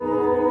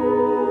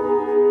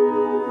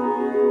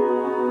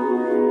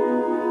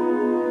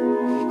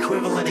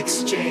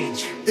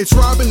exchange. It's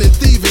robbing and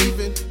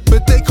thieving,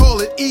 but they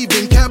call it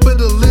even.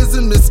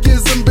 Capitalism is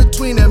schism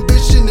between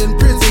ambition and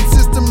prison.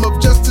 System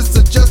of justice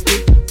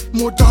adjusted.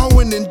 More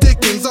Darwin and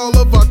Dickens, all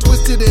of our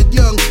twisted and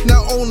young.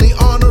 Now only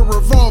honor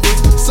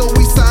revolvers, so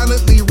we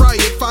silently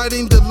riot,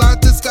 fighting the lie,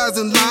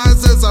 disguising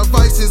lies as our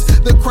vices.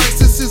 The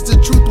crisis is the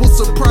truth will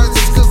surprise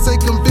us, cause they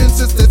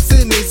convince us that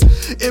sin is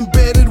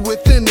embedded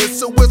within us.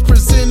 So what's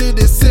presented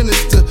is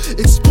sinister,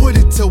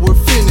 exploited till we're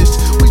finished.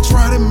 We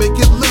try to make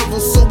it level,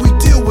 so we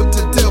deal with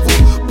the devil,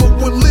 but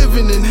we're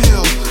living in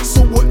hell,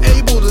 so we're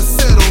able to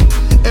settle.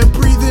 And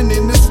breathing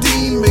in the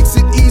steam makes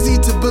it easy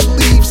to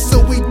believe, so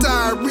we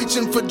die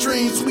reaching for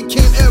dreams we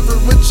can't ever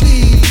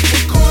achieve.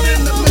 We're caught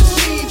in the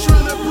machine,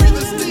 trying to breathe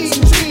a steam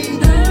dream.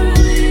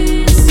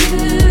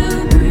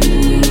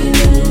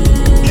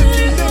 If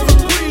you never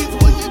breathe,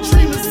 will you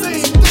dream the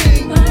same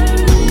thing? I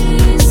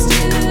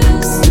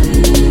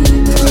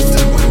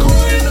said we're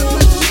caught in the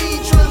machine,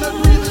 trying to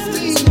breathe a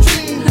steam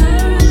dream.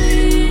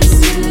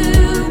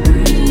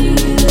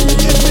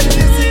 If it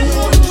isn't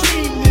your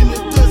dream, then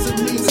it doesn't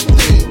mean a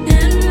thing.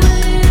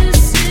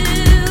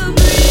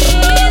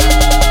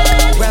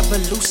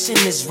 Revolution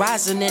is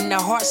rising in the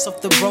hearts of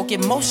the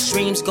broken. Most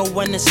dreams go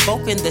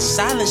unspoken. The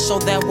silence show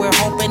that we're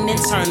hoping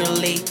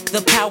internally.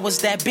 The powers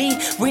that be,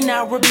 we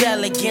now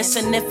rebel against.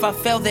 And if I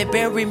fail, they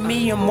bury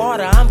me a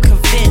martyr, I'm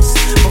convinced.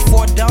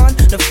 Before dawn,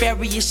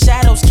 nefarious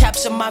shadows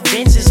capture my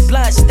vengeance.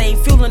 Blood stain,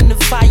 fueling the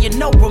fire,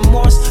 no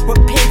remorse,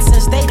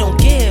 repentance, they don't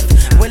give.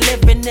 We're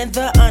living in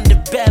the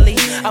underbelly.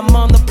 I'm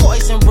on the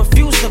poison,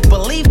 refuse to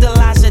believe the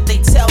lies that they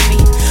tell me.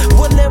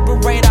 We'll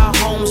liberate our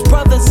homes,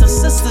 brothers and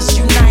sisters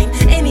unite.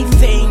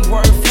 Anything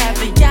worth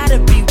having, gotta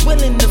be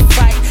willing to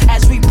fight.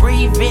 As we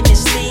breathe in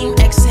this steam,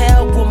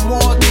 exhale with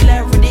more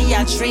clarity.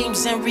 Our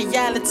dreams and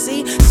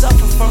reality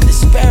suffer from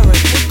disparity.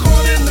 We're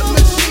caught in the